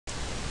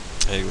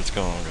Hey, what's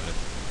going on, guys?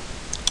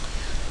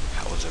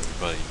 How is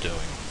everybody doing?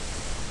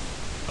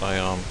 I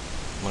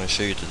want to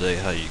show you today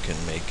how you can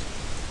make,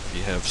 if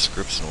you have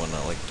scripts and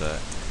whatnot like that.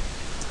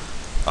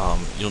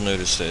 You'll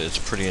notice that it's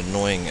pretty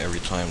annoying every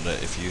time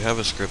that if you have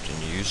a script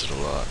and you use it a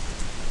lot,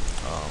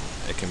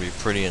 it can be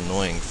pretty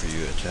annoying for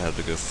you to have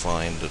to go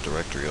find the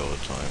directory all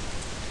the time,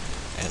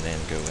 and then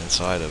go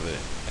inside of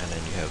it, and then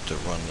you have to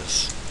run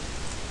this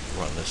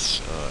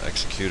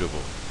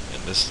executable.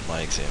 And this is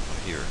my example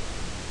here.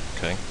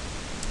 Okay.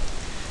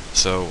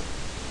 So,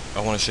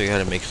 I want to show you how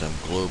to make them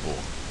global.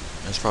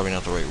 That's probably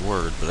not the right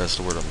word, but that's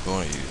the word I'm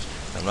going to use.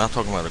 I'm not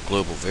talking about a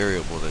global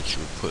variable that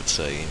you would put,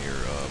 say, in your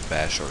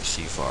bash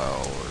RC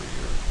file or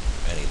your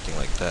anything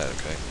like that,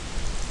 okay?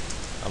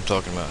 I'm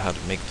talking about how to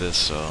make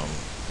this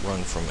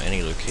run from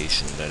any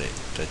location that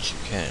you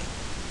can.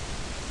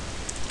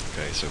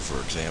 Okay, so for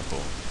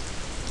example,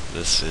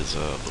 this is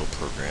a little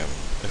program.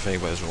 If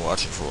anybody's been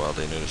watching for a while,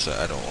 they notice that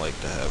I don't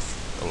like to have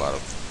a lot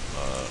of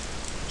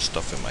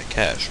stuff in my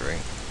cache,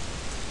 right?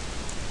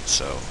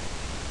 So,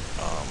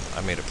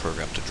 I made a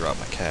program to drop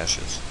my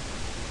caches.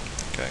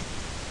 Okay.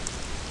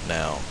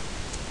 Now,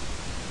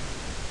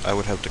 I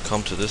would have to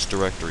come to this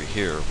directory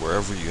here,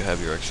 wherever you have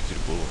your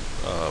executable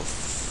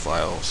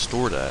file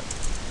stored at,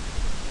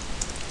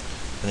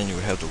 and then you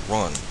would have to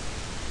run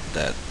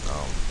that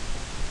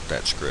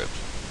script.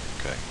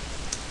 Okay.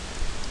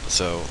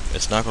 So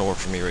it's not going to work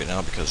for me right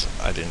now because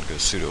I didn't go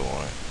sudo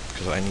on it,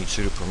 because I need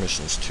sudo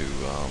permissions to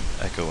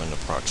echo in the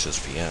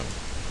proc.sysvm.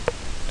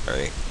 All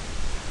right.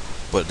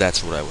 But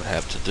that's what I would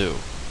have to do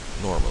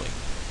normally.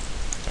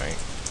 Right?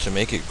 To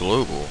make it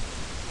global,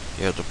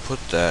 you have to put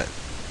that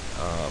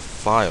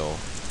file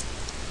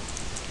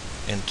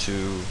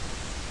into,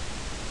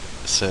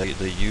 say,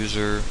 the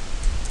user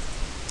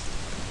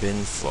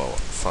bin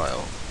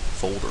file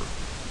folder.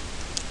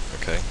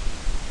 Okay?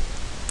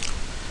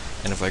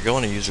 And if I go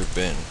into user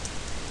bin,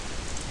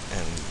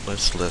 and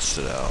let's list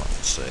it out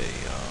and say,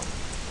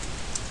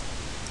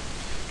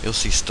 you'll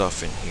see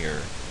stuff in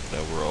here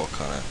that we're all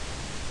kind of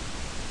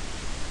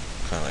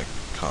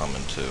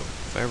common too.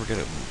 If I ever get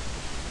it,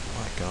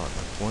 my god,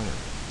 my pointer,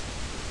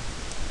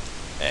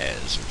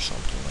 as or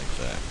something like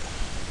that.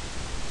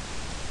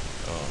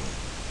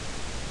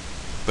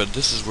 But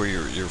this is where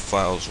your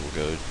files will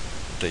go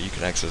that you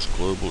can access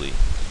globally.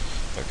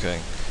 Okay,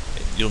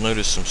 you'll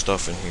notice some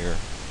stuff in here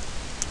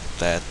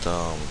that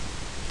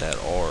that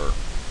are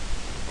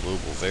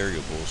global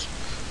variables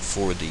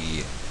for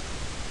the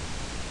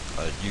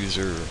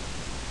user.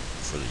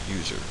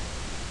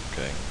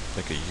 Okay,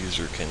 like a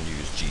user can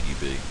use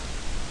GDB.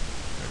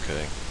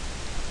 Okay,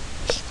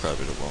 this is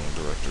probably the wrong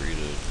directory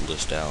to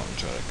list out and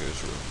try to go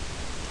through.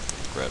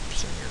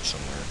 Grep's in here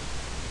somewhere.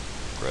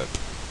 Grep.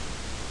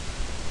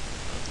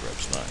 No,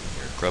 grep's not in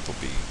here. Grep will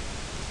be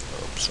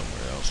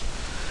somewhere else.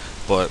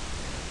 But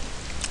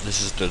this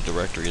is the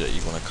directory that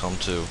you want to come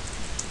to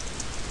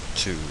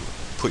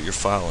put your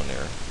file in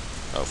there.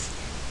 Oh,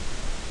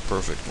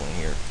 perfect one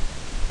here.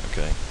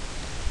 Okay,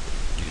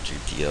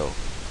 YouTube DL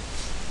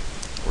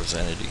or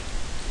Zenity.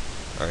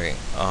 Alright,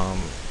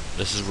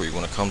 this is where you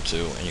want to come to,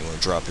 and you want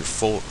to drop your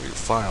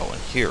file in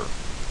here.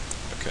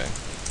 Okay,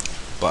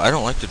 but I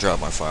don't like to drop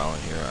my file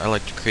in here. I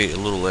like to create a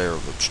little layer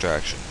of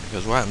abstraction,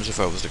 because what happens if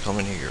I was to come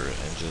in here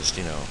and just,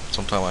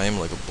 sometimes I am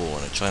like a bull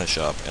in a china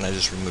shop and I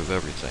just remove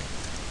everything.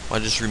 Well,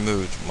 I just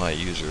removed my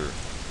user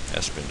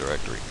sbin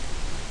directory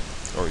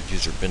or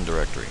user bin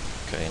directory.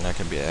 Okay, and that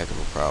can be a heck of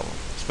a problem,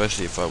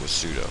 especially if I was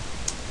sudo.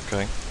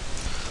 Okay,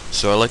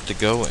 so I like to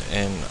go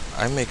and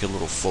I make a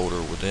little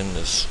folder within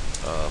this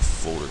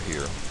folder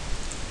here,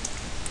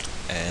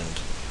 and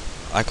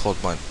I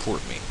called mine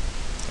port me.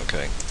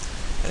 Okay,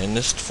 and in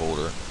this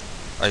folder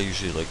I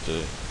usually like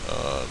to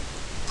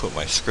put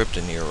my script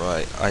in here.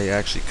 I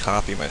actually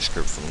copy my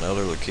script from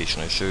another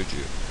location I showed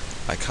you.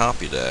 I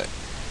copy that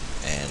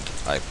and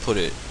I put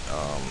it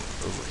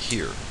over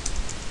here.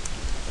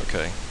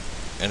 Okay,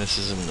 and this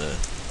is in the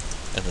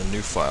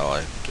new file,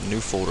 the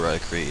new folder I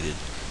created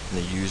in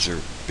the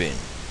user bin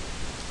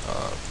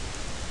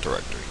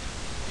directory.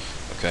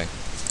 Okay,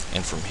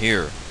 and from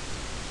here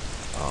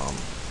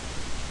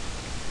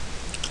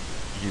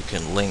you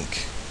can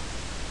link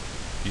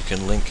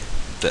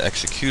the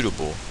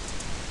executable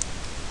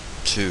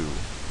to,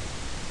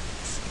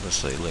 let's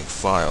say, link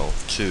file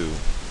to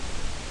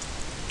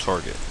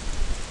target.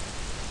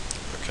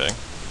 Okay,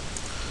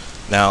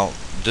 now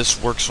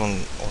this works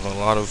on a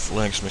lot of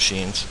Linux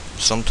machines.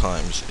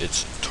 Sometimes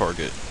it's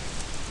target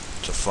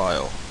to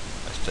file,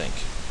 I think.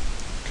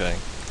 Okay,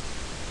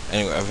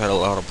 anyway, I've had a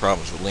lot of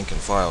problems with linking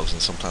files,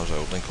 and sometimes I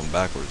would link them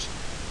backwards,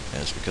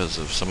 and it's because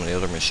of some of the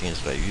other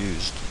machines that I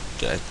used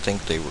that I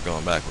think they were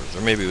going backwards.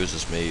 Or maybe it was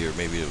just me, or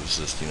maybe it was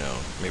just,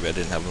 maybe I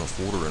didn't have enough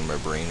order in my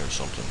brain or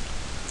something.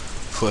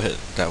 But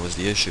that was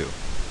the issue.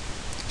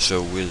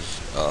 So with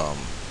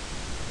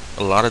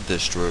a lot of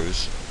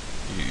distros,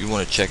 you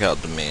want to check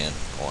out the man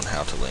on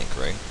how to link,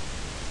 right?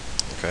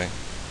 Okay,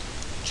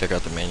 check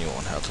out the manual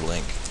on how to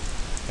link,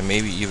 and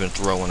maybe even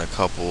throw in a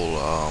couple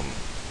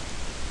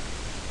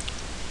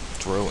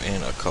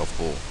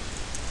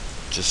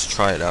just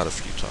try it out a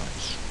few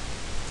times.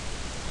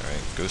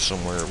 Alright, go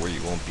somewhere where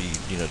you won't be,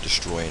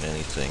 destroying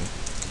anything.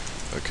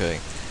 Okay,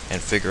 and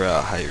figure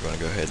out how you're going to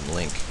go ahead and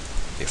link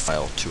a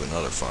file to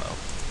another file.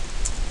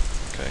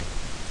 Okay,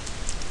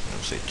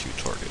 and say to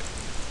target.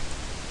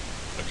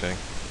 Okay,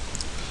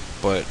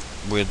 but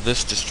with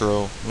this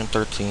distro,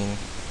 Min13,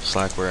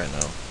 Slackware, I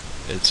know,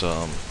 it's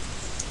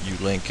you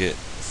link it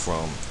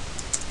from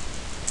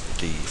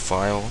the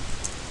file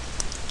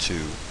to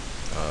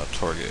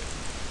target.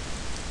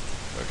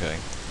 Okay,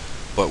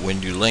 but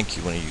when you link,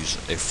 you want to use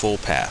a full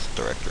path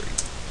directory.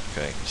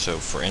 Okay, so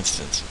for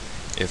instance,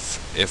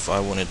 if I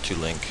wanted to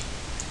link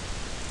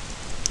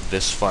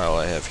this file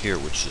I have here,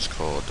 which is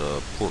called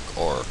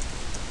porkr.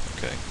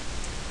 Okay,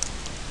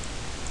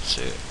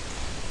 see it.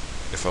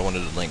 If I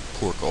wanted to link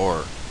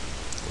porkr,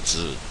 which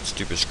is a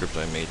stupid script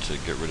I made to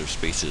get rid of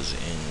spaces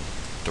in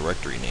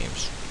directory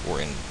names, or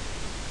in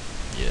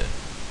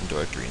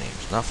directory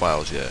names, not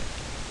files yet,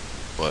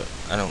 but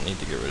I don't need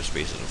to get rid of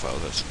spaces in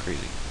files. That's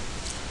crazy.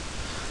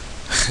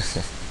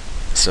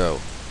 So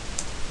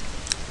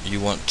you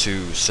want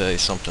to say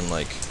something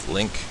like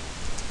link,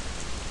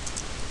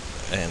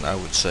 and I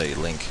would say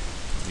link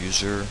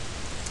user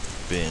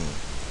bin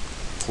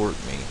port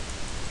me.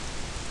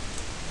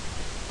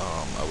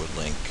 I would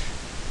link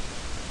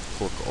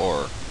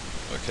porkr,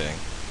 okay,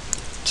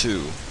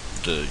 to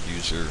the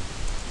user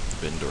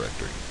bin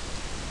directory.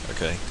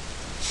 Okay,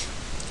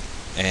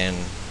 and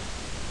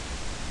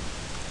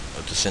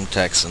the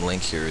syntax and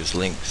link here is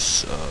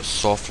links,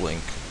 soft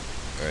link,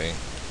 right?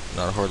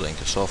 Not a hard link,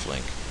 a soft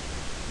link.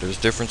 There's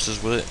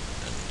differences with it,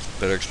 and it's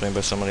better explained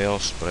by somebody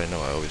else, but I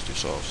know I always do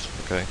softs.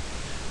 Okay,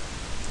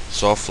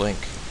 soft link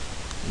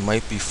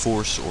might be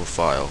force or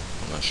file,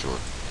 I'm not sure,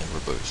 and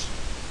verbose.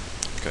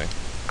 Okay,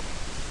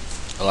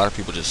 a lot of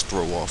people just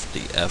throw off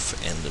the F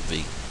and the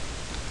V,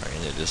 right,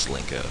 and they just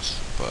link S,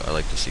 but I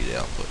like to see the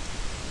output.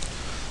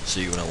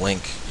 So you're going to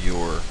link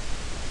your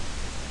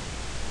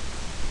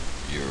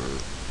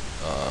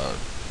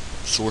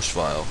source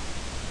file,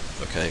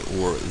 okay,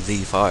 or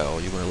the file.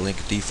 You want to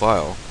link the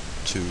file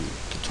to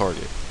the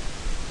target,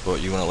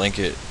 but you want to link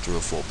it through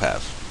a full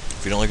path.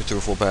 If you don't link it through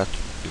a full path,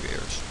 you get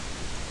errors.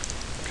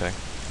 Okay,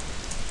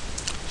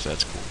 so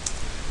that's cool.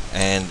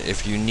 And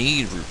if you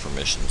need root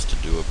permissions to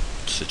do a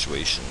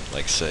situation,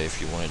 like say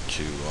if you wanted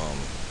to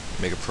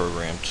make a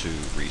program to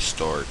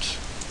restart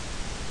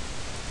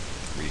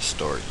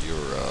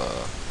your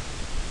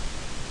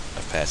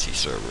Apache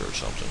server or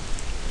something,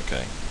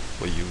 okay,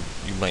 well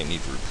you might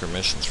need root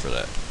permissions for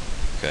that.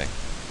 Okay,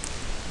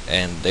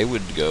 and they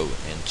would go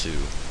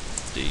into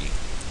the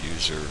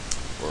user,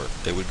 or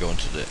they would go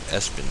into the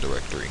sbin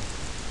directory.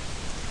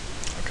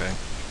 Okay,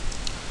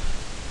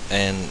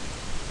 and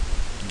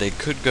they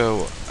could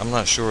go, I'm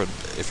not sure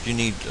if you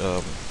need,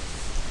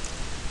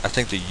 I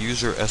think the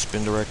user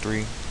sbin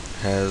directory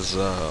has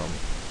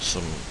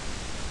some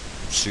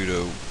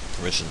pseudo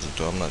permissions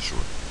into it, I'm not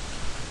sure,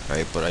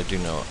 right, but I do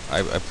know,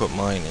 I put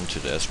mine into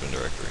the sbin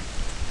directory.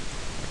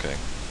 Okay,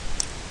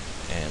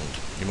 and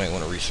you might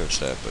want to research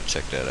that, but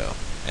check that out.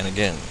 And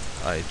again,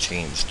 I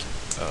changed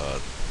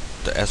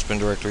the sbin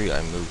directory.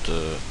 I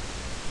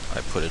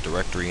put a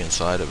directory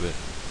inside of it,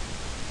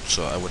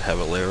 so I would have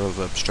a layer of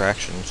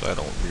abstraction, so I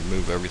don't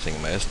remove everything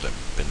in my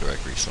sbin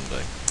directory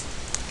someday.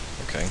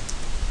 Okay,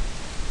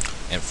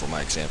 and for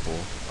my example,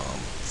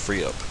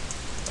 free up,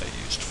 I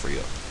used free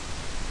up.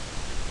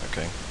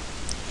 Okay,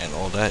 and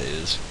all that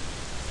is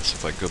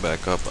if I go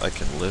back up, I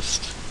can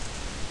list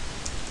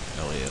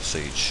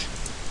LASH.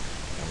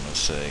 I'm going to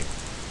say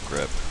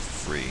grep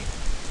free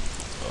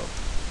up,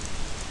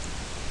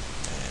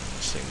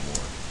 and say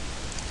more.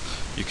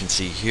 You can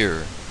see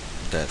here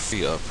that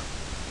free up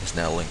is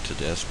now linked to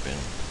the sbin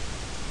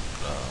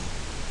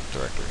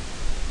directory.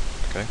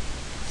 Okay,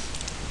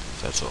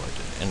 so that's all I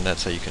did, and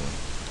that's how you can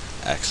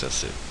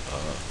access it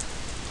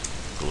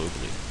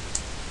globally.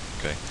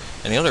 Okay,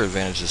 and the other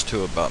advantages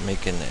too about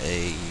making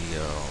a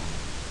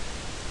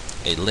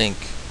link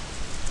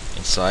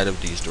inside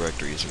of these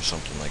directories or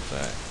something like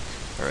that.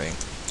 Alright,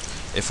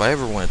 if I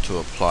ever wanted to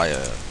apply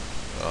a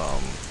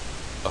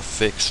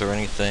fix or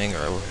anything,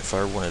 or if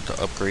I wanted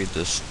to upgrade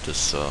this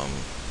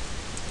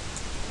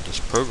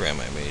program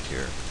I made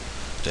here,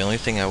 the only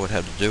thing I would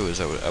have to do is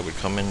I would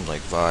come in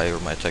like Vi or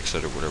my text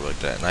editor or whatever like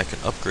that, and I can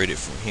upgrade it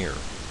from here.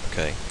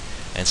 Okay,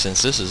 and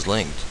since this is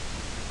linked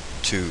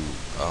to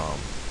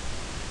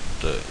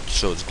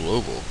so it's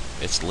global,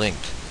 it's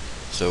linked,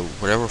 so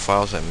whatever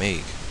files I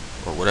make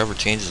or whatever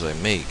changes I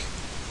make,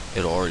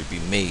 it'll already be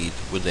made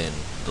within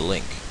the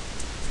link.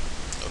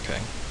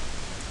 Okay.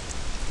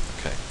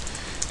 Okay.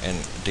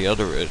 And the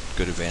other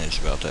good advantage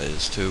about that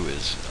is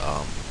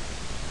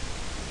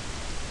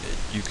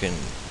you can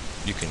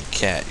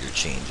cat your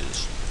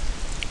changes.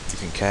 You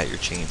can cat your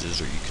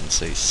changes, or you can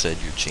say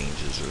sed your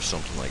changes or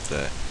something like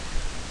that.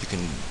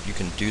 You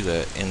can do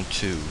that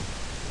into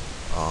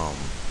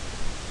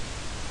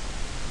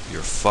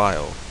your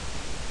file,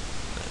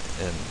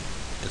 and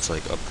it's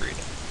like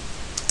upgrading.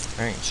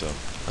 Alright, so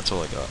that's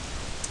all I got.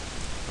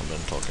 I'm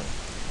done talking.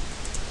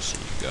 See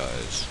you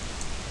guys.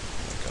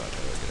 Oh my god, how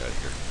do I get out of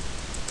here?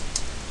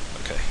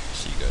 Okay,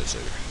 see you guys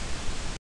later.